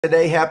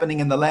today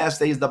happening in the last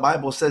days, the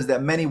Bible says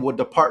that many will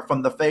depart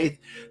from the faith,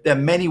 that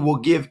many will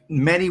give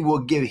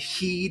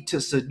heed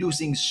to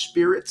seducing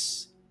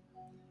spirits.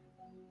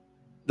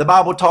 The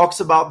Bible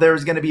talks about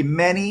there's going to be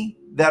many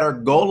that are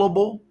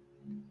gullible,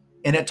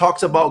 and it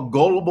talks about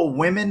gullible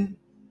women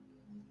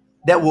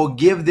that will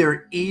give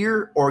their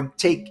ear or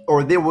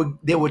they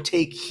will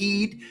take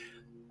heed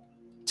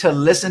to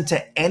listen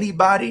to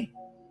anybody.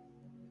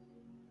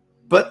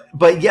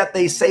 But yet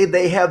they say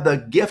they have the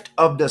gift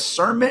of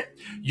discernment.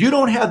 You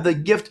don't have the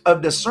gift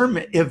of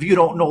discernment if you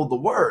don't know the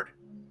word.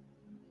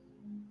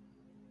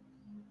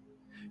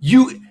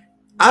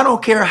 I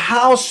don't care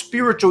how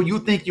spiritual you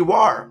think you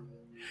are.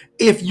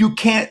 If you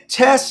can't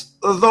test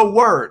the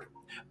word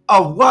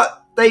of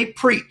what they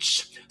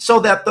preach so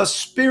that the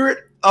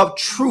spirit of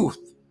truth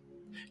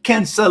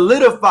can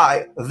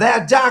solidify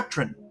that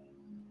doctrine,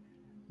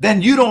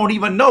 then you don't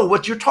even know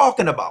what you're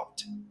talking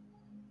about.